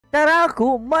Cara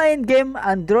aku main game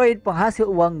Android penghasil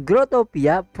uang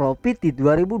Growtopia profit di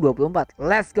 2024.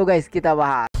 Let's go guys, kita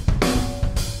bahas.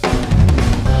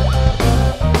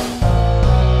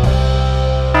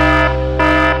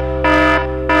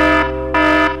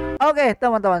 Oke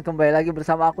teman-teman, kembali lagi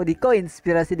bersama aku di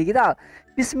Koinspirasi Digital.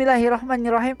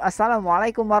 Bismillahirrahmanirrahim.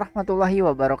 Assalamualaikum warahmatullahi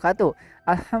wabarakatuh.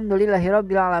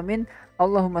 Alhamdulillahirrabbilalamin.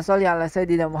 Allahumma sholli ala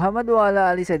Sayyidina Muhammad wa ala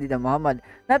ali Sayyidina Muhammad.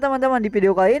 Nah teman-teman, di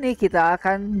video kali ini kita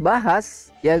akan bahas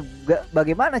ya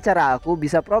bagaimana cara aku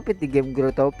bisa profit di game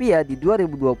Growtopia di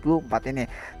 2024 ini.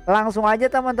 Langsung aja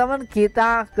teman-teman,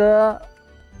 kita ke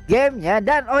gamenya.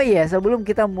 Dan oh iya, sebelum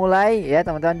kita mulai ya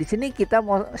teman-teman, di sini kita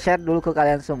mau share dulu ke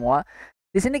kalian semua.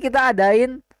 Di sini kita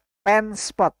adain pen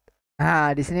spot.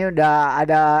 Nah, di sini udah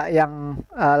ada yang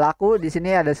laku. Di sini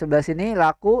ada sebelah sini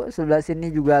laku, sebelah sini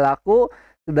juga laku,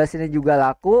 sebelah sini juga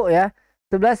laku ya.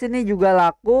 Sebelah sini juga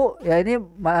laku. Ya ini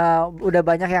udah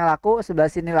banyak yang laku. Sebelah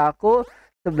sini laku,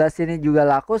 sebelah sini juga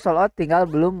laku. Sold out, tinggal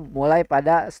belum mulai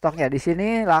pada stoknya. Di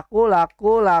sini laku,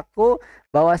 laku, laku.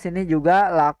 Bawah sini juga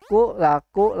laku,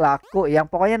 laku, laku. Yang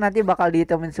pokoknya nanti bakal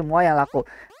dihitungin semua yang laku.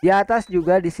 Di atas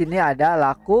juga di sini ada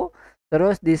laku.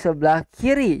 Terus di sebelah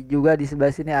kiri juga, di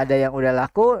sebelah sini ada yang udah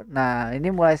laku. Nah ini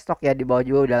mulai stok ya, di bawah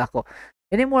juga udah laku.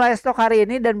 Ini mulai stok hari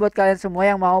ini. Dan buat kalian semua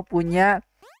yang mau punya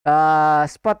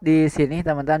spot di sini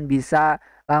teman-teman, bisa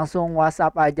langsung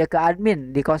WhatsApp aja ke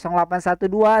admin di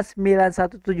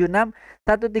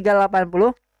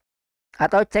 081291761380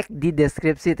 atau cek di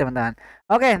deskripsi teman-teman.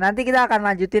 Oke, nanti kita akan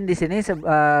lanjutin di sini.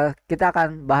 Kita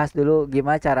akan bahas dulu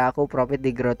gimana cara aku profit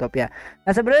di Growtopia.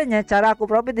 Nah sebenarnya cara aku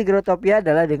profit di Growtopia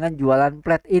adalah dengan jualan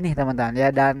plat ini teman-teman ya.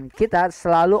 Dan kita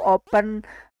selalu open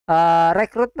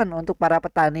rekrutmen untuk para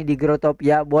petani di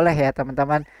Growtopia. Boleh ya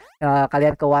teman-teman,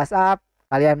 kalian ke WhatsApp,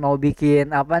 kalian mau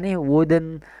bikin apa nih,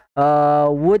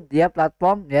 wood ya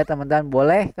platform ya teman-teman,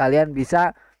 boleh kalian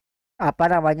bisa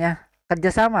apa namanya,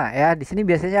 kerjasama ya. Di sini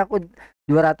biasanya aku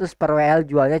 200 per WL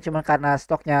jualnya, cuma karena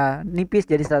stoknya nipis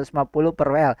jadi 150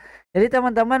 per WL. Jadi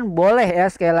teman-teman boleh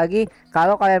ya, sekali lagi,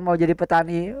 kalau kalian mau jadi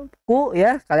petaniku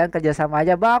ya, kalian kerjasama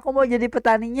aja. Bang, aku mau jadi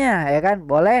petaninya ya kan,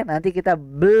 boleh. Nanti kita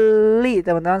beli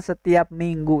teman-teman setiap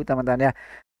minggu teman-teman ya.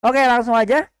 Oke, langsung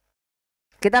aja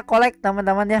kita collect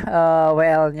teman-teman ya,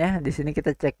 WL-nya. Di sini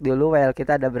kita cek dulu WL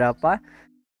kita ada berapa.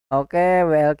 Oke,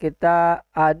 WL kita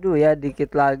aduh ya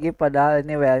dikit lagi, padahal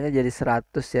ini WL-nya jadi 100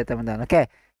 ya teman-teman. Oke,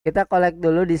 kita collect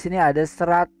dulu. Di sini ada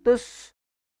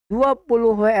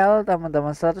 120 WL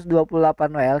teman-teman, 128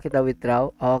 WL kita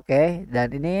withdraw. Oke, dan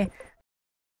ini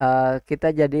kita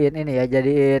jadiin ini ya,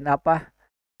 jadiin apa?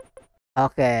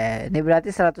 Oke, ini berarti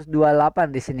 128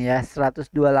 di sini ya,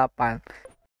 128.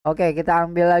 Oke, kita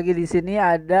ambil lagi. Di sini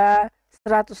ada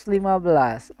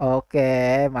 115.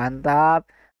 Oke, mantap.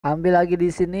 Ambil lagi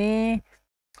di sini.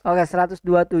 Oke,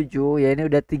 127 ya, ini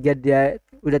udah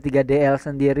 3 DL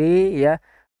sendiri ya.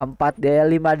 4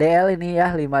 DL, 5 DL ini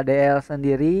ya, 5 DL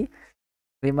sendiri.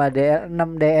 5 DL,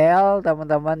 6 DL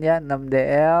teman-teman ya, 6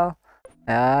 DL.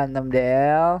 Ya, 6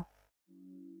 DL.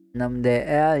 6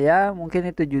 DL ya, mungkin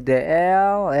ini 7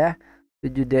 DL ya.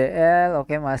 7 DL.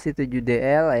 Oke, masih 7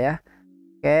 DL ya.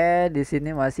 Oke, di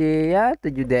sini masih ya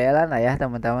 7 DL-an lah ya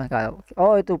teman-teman. Kalau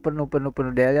oh itu penuh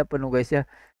DL-nya penuh guys ya.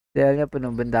 DL-nya penuh,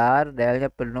 bentar, DL-nya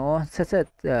penuh. Seset.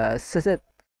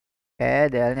 Oke,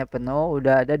 DL-nya penuh,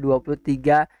 udah ada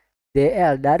 23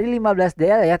 DL dari 15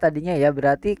 DL ya tadinya ya.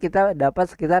 Berarti kita dapat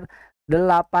sekitar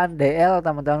 8 DL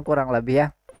teman-teman kurang lebih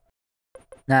ya.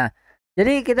 Nah,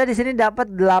 jadi kita di sini dapat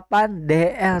 8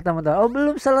 DL teman-teman. Oh,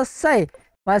 belum selesai.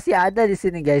 Masih ada di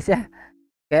sini guys ya.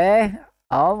 Oke.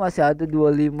 Oh, masih ada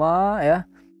 25 ya.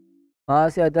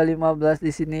 Masih ada 15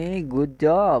 di sini. Good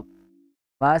job.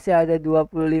 Masih ada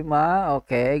 25.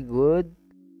 Oke, good.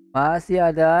 Masih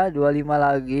ada 25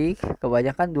 lagi.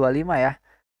 Kebanyakan 25 ya.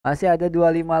 Masih ada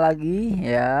 25 lagi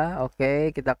ya.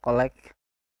 Oke, kita collect.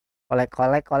 Collect.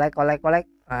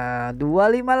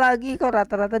 25 lagi, kok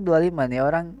rata-rata 25 nih.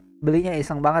 Orang belinya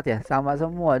iseng banget ya. Sama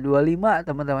semua 25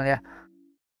 teman-teman ya.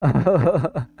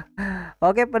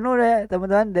 Oke, penuh deh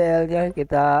teman-teman DL-nya.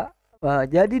 Kita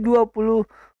jadi 25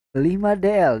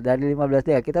 DL dari 15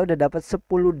 DL. Kita udah dapat 10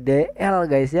 DL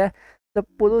guys ya.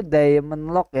 10 diamond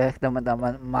lock ya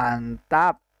teman-teman.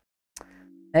 Mantap.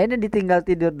 Nah, ini ditinggal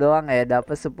tidur doang ya,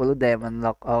 dapat 10 diamond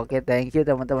lock. Oke, thank you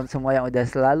teman-teman semua yang udah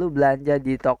selalu belanja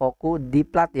di tokoku di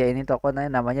Plat ya. Ini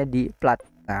tokonya namanya di Plat.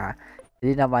 Nah,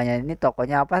 jadi namanya ini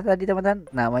tokonya apa tadi teman-teman?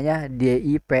 Namanya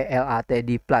DIPLAT,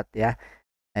 di Plat ya.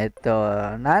 Itu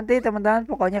nanti teman-teman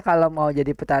pokoknya kalau mau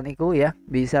jadi petaniku ya,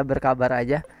 bisa berkabar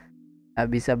aja. Nah,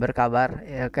 bisa berkabar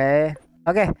ya. Oke,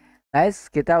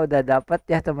 nice, kita udah dapat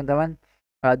ya teman-teman,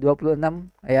 26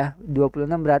 ya.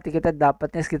 26 berarti kita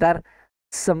dapatnya sekitar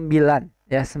 9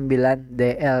 ya, 9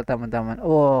 DL teman-teman.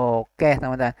 Oke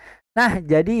teman-teman. Nah,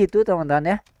 jadi itu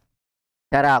teman-teman ya,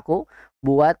 cara aku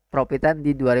buat profitan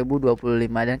di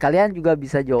 2025, dan kalian juga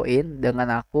bisa join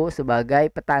dengan aku sebagai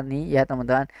petani ya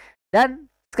teman-teman. Dan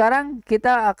sekarang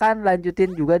kita akan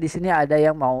lanjutin juga, di sini ada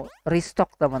yang mau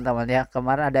restock teman-teman ya.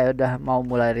 Kemarin ada yang udah mau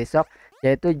mulai restock,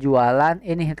 yaitu jualan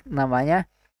ini namanya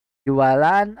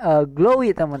jualan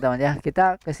glowy teman-teman ya.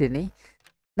 Kita ke sini.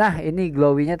 Nah, ini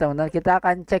glowy-nya teman-teman. Kita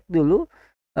akan cek dulu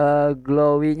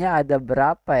glowy-nya ada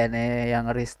berapa ya nih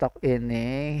yang restock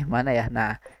ini. Mana ya?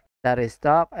 Nah, kita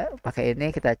restock pakai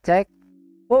ini, kita cek.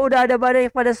 Oh, udah ada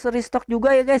pada restock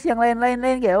juga ya guys, yang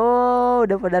lain-lain kayak. Oh,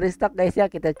 udah pada restock guys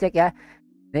ya. Kita cek ya.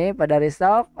 Nih pada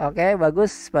restock. Oke,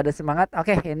 bagus, pada semangat.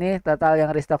 Oke, ini total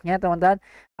yang restocknya teman-teman.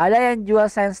 Ada yang jual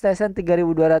Science Station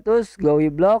 3200, Glowy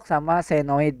Block sama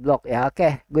Xenoid Block ya.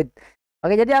 Oke, good.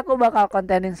 Oke, jadi aku bakal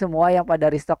kontenin semua yang pada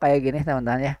restock kayak gini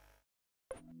teman-teman ya.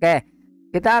 Oke,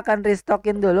 kita akan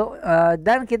restockin dulu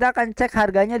dan kita akan cek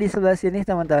harganya di sebelah sini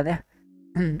teman-teman ya.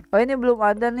 Oh, ini belum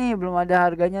ada nih, belum ada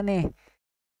harganya nih.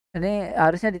 Ini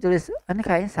harusnya ditulis, ini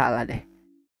kayaknya salah deh.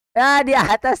 Ya, di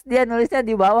atas, dia nulisnya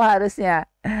di bawah harusnya.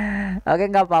 Oke,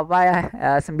 nggak apa-apa ya.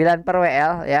 9 per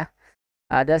WL ya.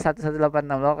 Ada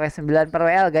 1186. Oke, 9 per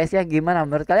WL guys ya. Gimana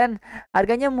menurut kalian?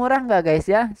 Harganya murah nggak guys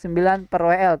ya? 9 per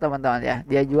WL teman-teman ya.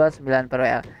 Dia jual 9 per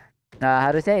WL. Nah,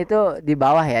 harusnya itu di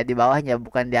bawah ya, di bawahnya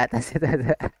bukan di atas itu.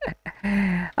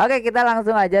 Oke, kita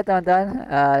langsung aja teman-teman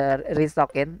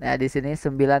restockin. Nah, di sini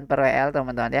 9 per WL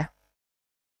teman-teman ya.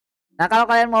 Nah, kalau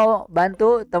kalian mau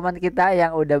bantu teman kita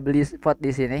yang udah beli spot di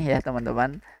sini ya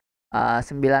teman-teman, 9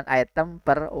 item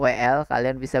per WL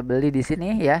kalian bisa beli di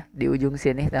sini ya, di ujung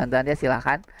sini teman-teman ya.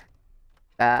 Silahkan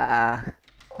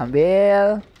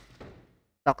ambil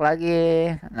stok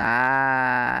lagi.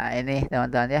 Nah, ini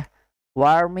teman-teman ya,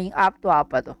 warming up tuh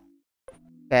apa tuh?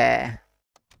 Oke,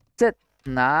 set,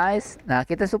 nice. Nah,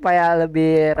 kita supaya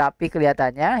lebih rapi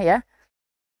kelihatannya ya,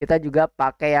 kita juga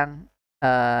pakai yang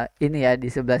ini ya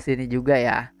di sebelah sini juga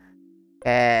ya.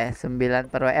 Oke, 9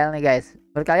 per WL nih guys.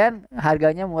 Menurut kalian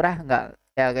harganya murah nggak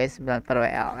ya guys, 9 per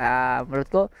WL? Ya,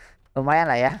 menurutku lumayan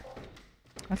lah ya.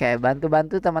 Oke,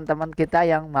 bantu-bantu teman-teman kita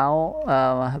yang mau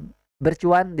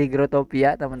bercuan di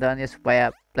Growtopia teman-teman ya,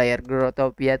 supaya player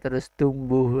Growtopia terus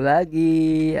tumbuh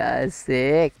lagi.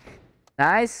 Asik.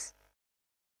 Nice.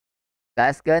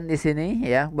 Gaskan di sini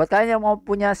ya. Buat kalian yang mau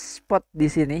punya spot di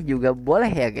sini juga boleh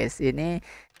ya guys. Ini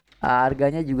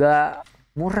harganya juga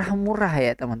murah-murah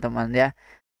ya teman-teman ya.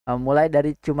 Mulai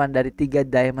dari cuman dari 3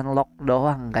 diamond lock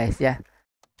doang guys ya.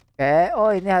 Oke, oh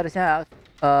ini harusnya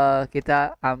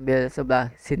kita ambil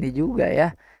sebelah sini juga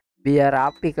ya, biar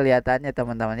rapi kelihatannya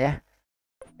teman-teman ya.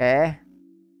 Oke.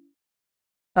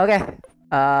 Oke.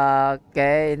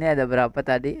 Oke, ini ada berapa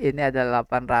tadi? Ini ada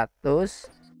 800.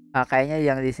 Nah, kayaknya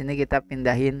yang di sini kita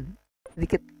pindahin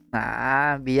sedikit.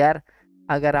 Nah, biar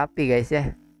agak rapi guys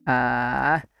ya.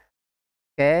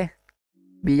 Oke.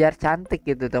 Biar cantik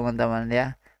gitu teman-teman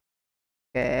ya.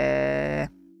 Oke.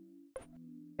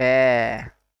 Oke.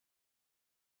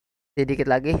 Sedikit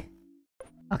lagi.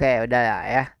 Oke, udah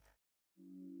ya.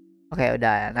 Oke,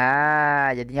 udah.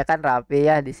 Nah, jadinya kan rapi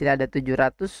ya. Di sini ada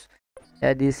 700.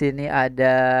 Ya, di sini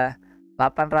ada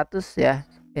 800 ya.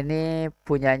 Ini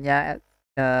punyanya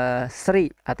Sri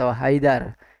atau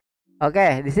Haidar.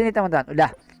 Oke, di sini teman-teman. Udah.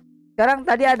 Sekarang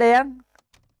tadi ada yang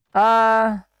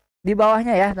di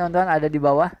bawahnya ya, teman-teman, ada di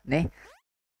bawah nih.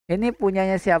 Ini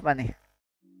punyanya siapa nih?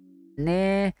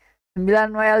 Ini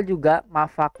 9 WL juga,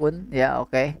 Mafakun ya,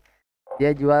 oke.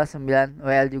 Dia jual 9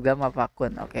 WL juga,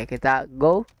 Mafakun. Oke, kita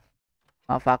go.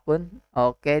 Mafakun.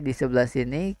 Oke, di sebelah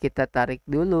sini kita tarik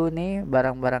dulu nih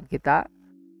barang-barang kita.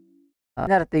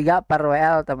 Benar, 3 per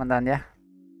WL teman-teman ya.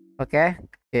 Oke,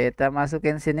 kita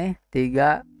masukin sini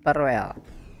 3 per WL.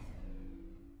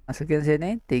 Masukin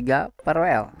sini 3 per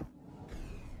WL.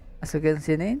 Masukin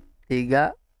sini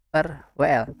 3 per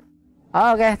WL.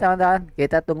 Oke teman-teman,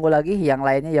 kita tunggu lagi yang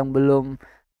lainnya yang belum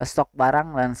stok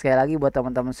barang. Dan sekali lagi buat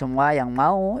teman-teman semua yang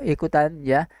mau ikutan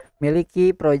ya,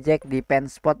 miliki project di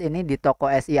Penspot ini di toko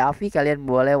SIAV, kalian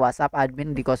boleh WhatsApp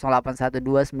admin di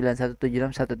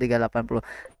 081291761380.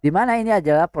 Dimana ini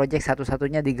adalah project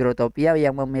satu-satunya di Growtopia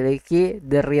yang memiliki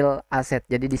the real asset.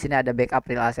 Jadi di sini ada backup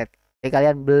real asset. Jadi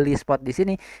kalian beli spot di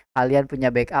sini, kalian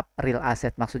punya backup real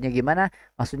asset. Maksudnya gimana?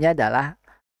 Maksudnya adalah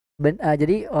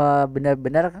jadi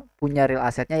benar-benar punya real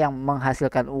asetnya yang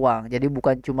menghasilkan uang. Jadi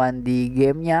bukan cuma di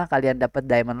gamenya kalian dapat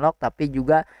diamond lock, tapi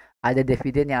juga ada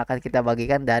dividen yang akan kita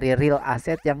bagikan dari real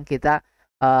aset yang kita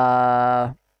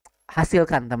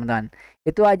hasilkan teman-teman.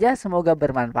 Itu aja, semoga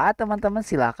bermanfaat teman-teman.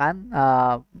 Silakan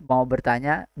mau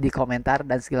bertanya di komentar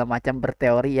dan segala macam,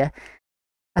 berteori ya.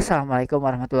 Assalamualaikum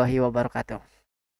warahmatullahi wabarakatuh.